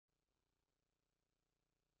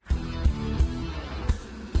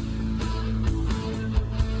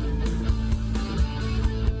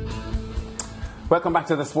Welcome back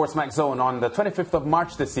to the SportsMax Zone. On the 25th of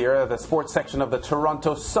March this year, the sports section of the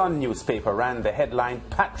Toronto Sun newspaper ran the headline,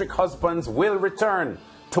 "Patrick Husbands will return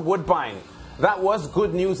to Woodbine." That was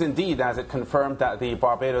good news indeed, as it confirmed that the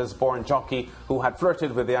Barbados-born jockey who had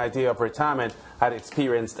flirted with the idea of retirement had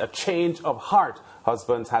experienced a change of heart.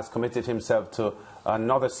 Husbands has committed himself to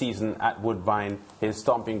another season at Woodbine, his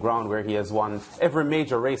stomping ground, where he has won every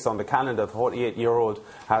major race on the calendar. The 48-year-old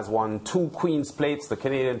has won 2 Queen's Plates, the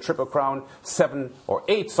Canadian Triple Crown, 7 or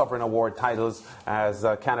 8 Sovereign Award titles as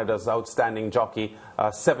Canada's outstanding jockey,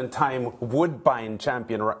 7-time Woodbine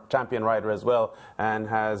champion rider as well, and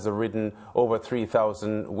has ridden over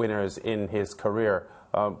 3,000 winners in his career.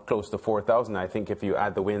 Close to 4,000, I think, if you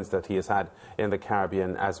add the wins that he has had in the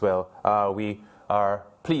Caribbean as well. We are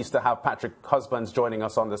pleased to have Patrick Husbands joining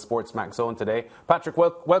us on the SportsMax Zone today. Patrick,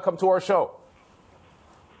 welcome to our show.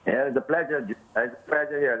 Yeah, it's a pleasure. It's a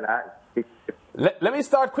pleasure here, lad. Let me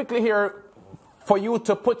start quickly here for you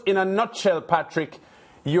to put in a nutshell, Patrick,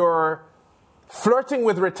 your flirting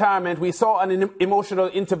with retirement. We saw an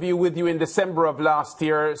emotional interview with you in December of last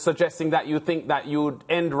year suggesting that you think that you'd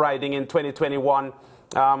end riding in 2021.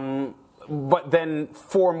 But then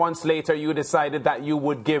 4 months later, you decided that you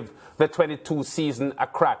would give the 22 season a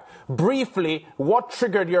crack. Briefly, what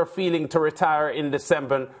triggered your feeling to retire in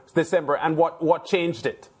December, and what changed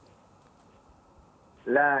it?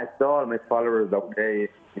 I saw all my followers out there.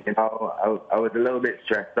 You know, I was a little bit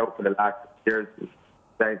stressed out for the last years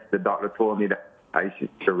since the doctor told me that I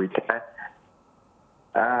should retire.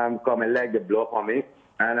 Because my leg had blown up on me.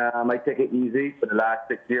 And I take it easy for the last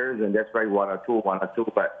 6 years, and that's right, one or two.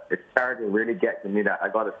 But it started to really get to me that I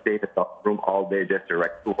got to stay in the room all day just to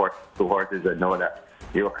ride two horses and know that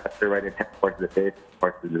you have to ride 10 horses a day, 10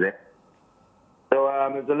 horses a day. So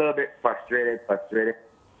it was a little bit frustrated.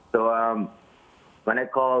 So when I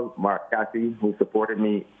called Mark Cassie, who supported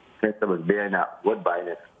me since I was being at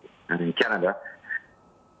Woodbine in Canada,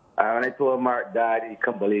 when I told Mark that, he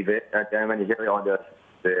couldn't believe it. And then when he heard me on the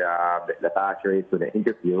last race for the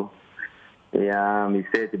interview, he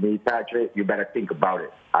said to me, "Patrick, you better think about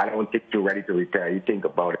it. I don't think you're ready to retire. You think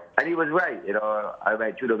about it." And he was right. You know, I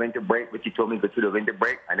went through the winter break, which he told me to go through the winter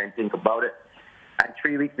break. I didn't think about it. And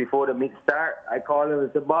 3 weeks before the meet start, I called him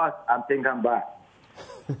and said, "Boss, I think I'm back."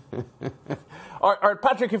 All right,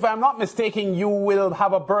 Patrick, if I'm not mistaken, you will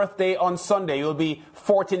have a birthday on Sunday. You'll be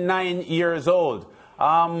 49 years old.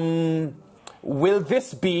 Will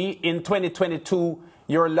this be in 2022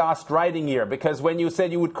 your last riding year? Because when you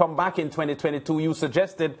said you would come back in 2022, you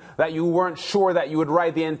suggested that you weren't sure that you would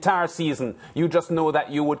ride the entire season. You just know that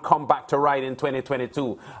you would come back to ride in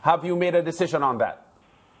 2022. Have you made a decision on that?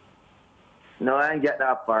 No, I ain't get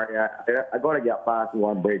that far yet. I got to get past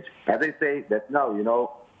one bridge. As I say, that's now, you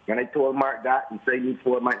know, when I told Mark that, he said you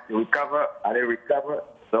 4 months to recover. I didn't recover.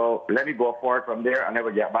 So let me go forward from there. I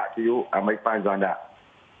never get back to you. I might find on that.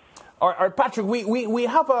 All right, Patrick, we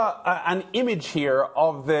have an image here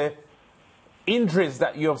of the injuries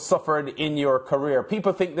that you have suffered in your career.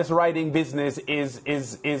 People think this riding business is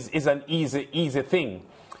an easy thing.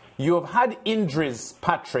 You have had injuries,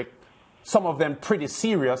 Patrick, some of them pretty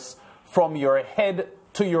serious, from your head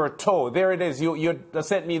to your toe. There it is. You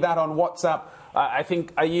sent me that on WhatsApp, I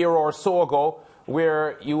think a year or so ago,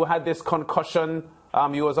 where you had this concussion.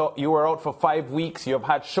 You were out for 5 weeks. You have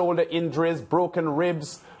had shoulder injuries, broken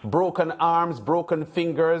ribs, broken arms, broken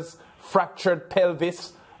fingers, fractured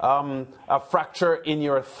pelvis, a fracture in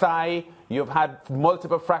your thigh. You've had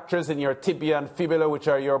multiple fractures in your tibia and fibula, which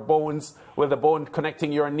are your bones, with the bone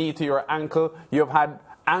connecting your knee to your ankle. You've had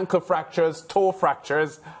ankle fractures, toe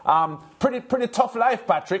fractures. Pretty tough life,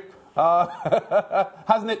 Patrick,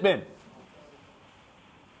 hasn't it been?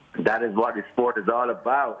 That is what the sport is all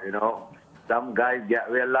about, you know. Some guys get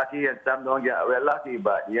real lucky and some don't get real lucky,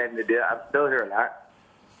 but at the end of the day, I'm still here, lad.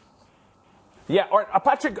 Yeah, or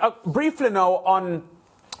Patrick, briefly now on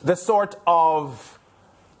the sort of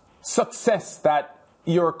success that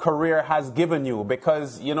your career has given you,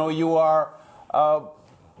 because, you know, you are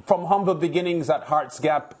from humble beginnings at Hearts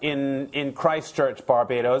Gap in Christchurch,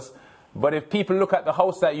 Barbados. But if people look at the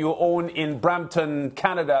house that you own in Brampton,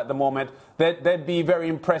 Canada at the moment, they'd be very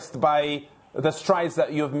impressed by the strides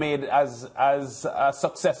that you've made as a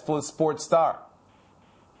successful sports star.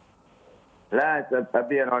 Lance, I'm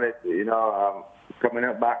being honest, you know, coming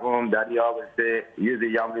up back home, Daddy always say, you're the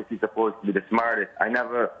youngest, you're supposed to be the smartest. I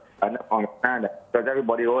never understand that, because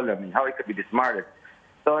everybody older than me, how he could be the smartest.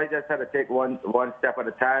 So I just had to take one step at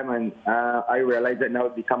a time, and I realized that now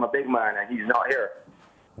I've become a big man, and he's not here.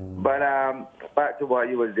 But back to what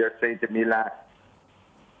you was there saying to me last.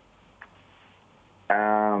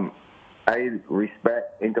 I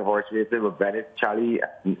respect into horse racing with Bennett, Charlie,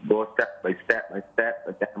 go step by step by step,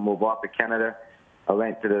 and then move off to Canada. I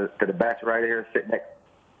went to the best rider here, sit next.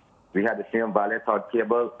 We had the same valet on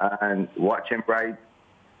cable and watch him ride.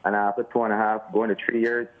 And after 2.5, going to 3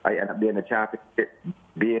 years, I ended up being the championship,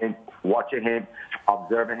 watching him,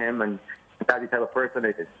 observing him, and that's the type of person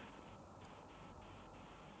it is.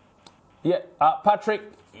 Yeah, Patrick,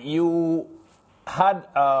 you had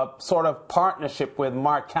a sort of partnership with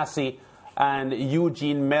Mark Casse and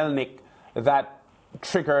Eugene Melnick that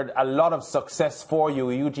triggered a lot of success for you.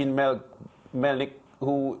 Eugene Melnick,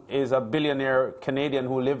 who is a billionaire Canadian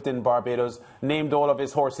who lived in Barbados, named all of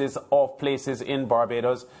his horses off places in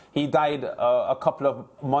Barbados. He died a couple of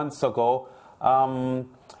months ago.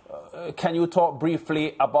 Can you talk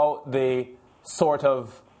briefly about the sort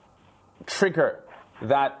of trigger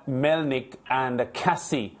that Melnick and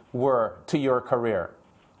Casse were to your career?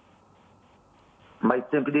 My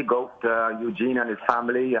sympathy goes to Eugene and his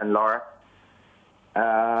family and Laura.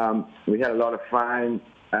 We had a lot of fun.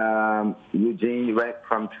 Eugene went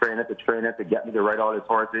from trainer to trainer to get me to ride all his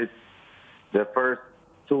horses. The first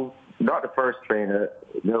two, not the first trainer,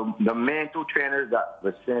 the main two trainers that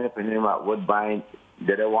was training for him at Woodbine, they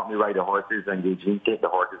didn't want me to ride the horses, and Eugene take the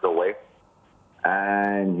horses away.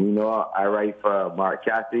 And, I ride for Mark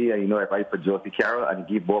Casse, and, I ride for Josie Carroll, and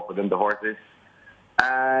give both of them the horses.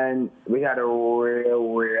 And we had a real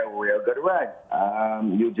good ride.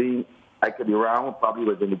 Eugene, I could be wrong, probably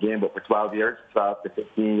was in the game, but for 12 to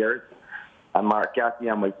 15 years. And Mark Casse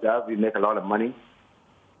and myself, we make a lot of money.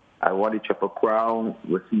 I won the Triple Crown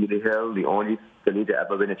with Cedar Hill, the only filly to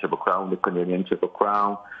ever win a Triple Crown, the Canadian Triple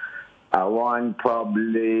Crown. I won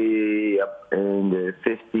probably in the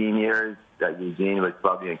 15 years that Eugene was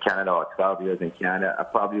probably in Canada, or 12 years in Canada. I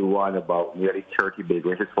probably won about nearly 30 big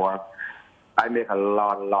races for him. I make a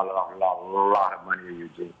lot of money with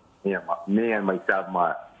Eugene. Me and myself,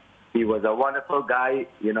 Mark. He was a wonderful guy.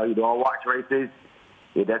 You don't watch races.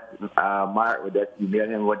 Mark would just email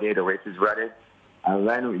him what day the race is ready. And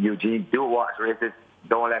when Eugene do watch races,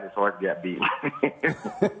 don't let his horse get beat.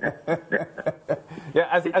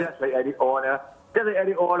 Yeah, just like any owner,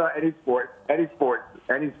 any sports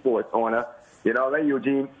owner. When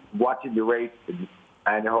Eugene watching the race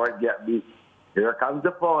and the horse get beat, here comes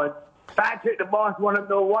the phone. Patrick, the boss want to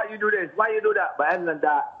know why you do this, why you do that. But other than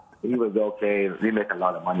that, he was okay. We make a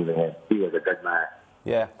lot of money with him. He was a good man.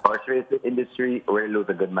 Yeah. Horse racing industry, we lose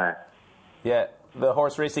a good man. Yeah, the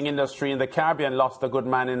horse racing industry in the Caribbean lost a good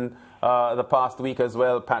man in the past week as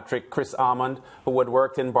well, Patrick. Chris Almond, who had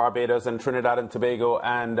worked in Barbados and Trinidad and Tobago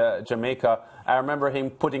and Jamaica. I remember him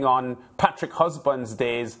putting on Patrick Husbands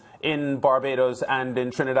days in Barbados and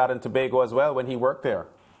in Trinidad and Tobago as well when he worked there.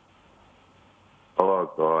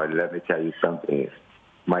 Oh, God, let me tell you something.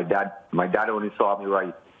 My dad only saw me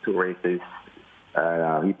ride 2 races,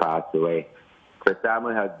 and he passed away. Chris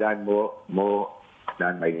Almond has done more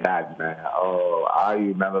than my dad, man. Oh, I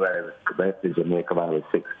remember when I was best in Jamaica when I was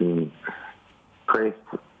 16. Chris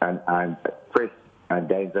and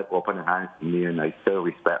Denzel opened hands to me, and I still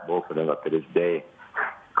respect both of them up to this day.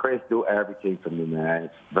 Chris do everything for me,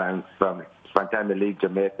 man. From time to leave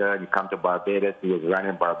Jamaica and you come to Barbados, he was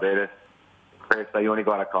running Barbados. Chris, I only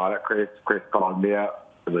got to call it Chris. Chris called me up.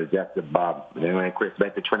 It was just a Bob. And then when Chris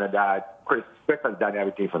went to Trinidad, Chris has done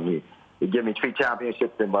everything for me. He gave me 3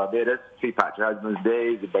 championships in Barbados, 3 Patrick Husbands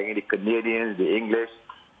days. He bring in the Canadians, the English.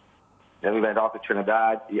 Then we went off to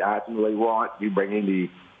Trinidad. He asked me what he wants. We bring in the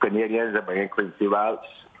Canadians. I bring in Quincy Welch.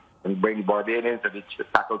 And bring the Barbadians and the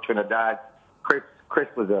tackle Trinidad. Chris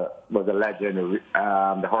was a legend.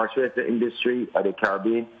 The horse racing industry of the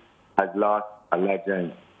Caribbean has lost a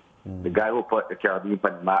legend. The guy who put the Caribbean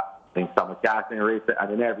on the map in summer casting, racing,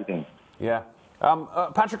 and in everything. Yeah.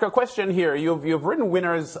 Patrick, a question here. You've ridden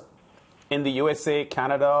winners in the USA,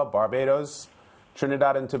 Canada, Barbados,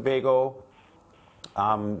 Trinidad and Tobago,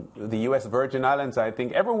 the U.S. Virgin Islands, I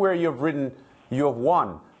think. Everywhere you've ridden, you have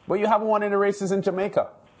won. But you haven't won any races in Jamaica.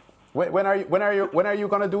 When are you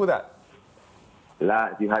going to do that?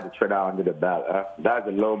 Lad, you had to tread out under the belt. That's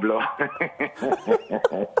a low blow.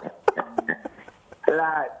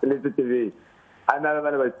 Lad, listen to me. I remember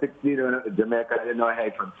when I was 16 when I went to Jamaica, I didn't know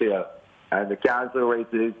head from tail. And the council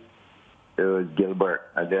races, it was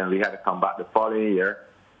Gilbert. And then we had to come back the following year,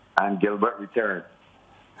 and Gilbert returned.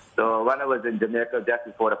 So when I was in Jamaica, just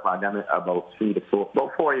before the pandemic, about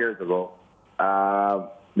 4 years ago,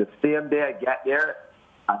 the same day I got there,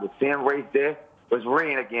 and the same race day, was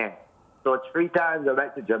rain again. So 3 times I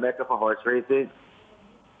went to Jamaica for horse races,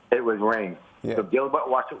 it was rain. Yeah. So Gilbert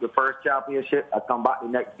watched the first championship. I come back the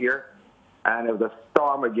next year, and it was a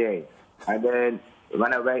storm again. And then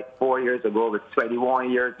when I went 4 years ago, it was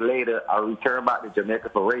 21 years later, I returned back to Jamaica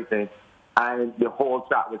for racing, and the whole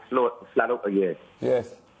track was flat out again.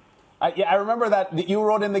 Yes. I remember that you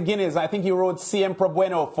rode in the Guineas. I think you rode Siempre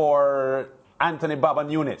Bueno for Anthony Baba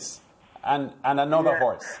Nunes and another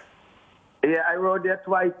horse. Yeah, I rode there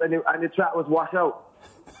twice, and the track was washed out.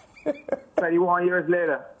 21 years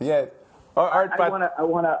later. Yeah. I'll probably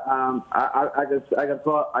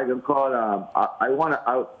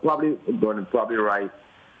right.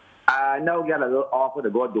 I now get a little offer to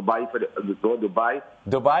go to Dubai Dubai.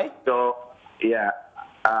 Dubai? So yeah,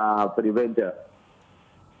 for the winter.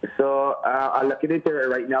 So I'm looking into it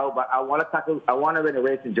right now, but I want to win a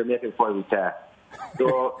race in Jamaica before I retire.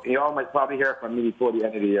 So you all might probably hear from me before the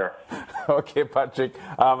end of the year. Okay, Patrick.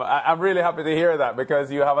 I'm really happy to hear that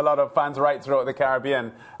because you have a lot of fans right throughout the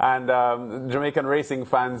Caribbean, and Jamaican racing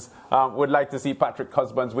fans would like to see Patrick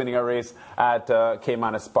Husbands winning a race at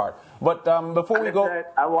Caymanas Park. But before we go,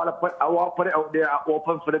 I want to put it out there. I'm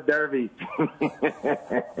open for the Derby.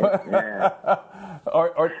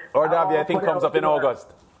 or Derby, I think comes up in August.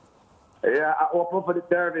 Yeah, I'm open for the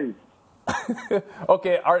Derby.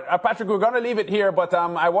 Okay, Patrick, we're going to leave it here, but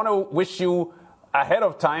I want to wish you ahead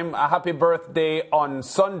of time a happy birthday on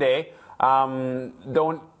Sunday.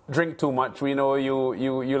 Don't drink too much. We know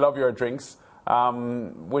you love your drinks,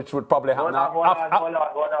 which would probably happen. Hold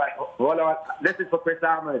on. This is for Chris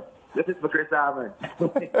Armand.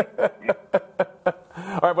 All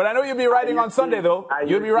right, but I know you'll be riding on Sunday, though.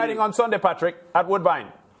 You'll be riding on Sunday, Patrick, at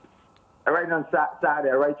Woodbine. I ride on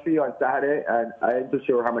Saturday. I ride 3 on Saturday, and I ain't too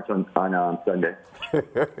sure how much on Sunday.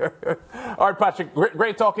 All right, Patrick,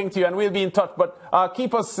 great talking to you, and we'll be in touch. But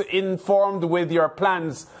keep us informed with your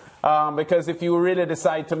plans, because if you really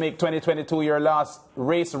decide to make 2022 your last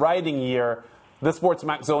race riding year, the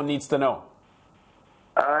SportsMax Zone needs to know.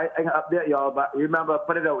 All right, I can update y'all, but remember,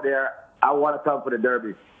 put it out there. I want to come for the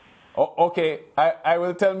Derby. Oh, okay, I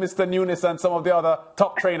will tell Mr. Nunes and some of the other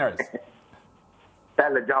top trainers.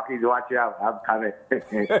 Tell the jockeys, watch out. I'm coming.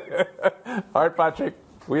 All right, Patrick.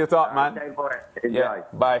 We'll talk, man. Time for it. Enjoy. Yeah,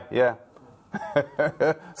 bye. Yeah.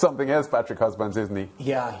 Something else, Patrick Husbands, isn't he?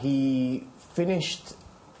 Yeah, he finished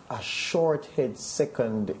a short head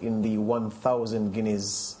second in the 1,000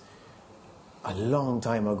 Guineas a long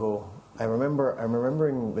time ago. I'm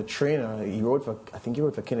remembering the trainer. I think he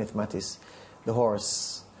rode for Kenneth Mattis. The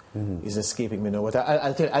horse is escaping me now. But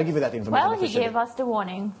I'll give you that information. Well, he gave us the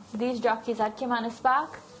warning. These jockeys at Caymanas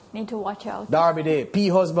Park need to watch out. Derby Day. P.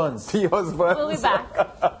 Husbands. We'll be back.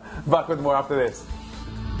 Back with more after this.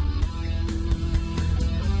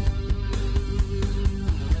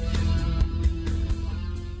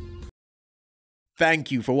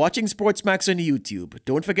 Thank you for watching SportsMax on YouTube.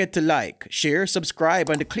 Don't forget to like, share,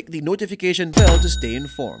 subscribe, and to click the notification bell to stay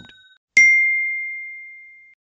informed.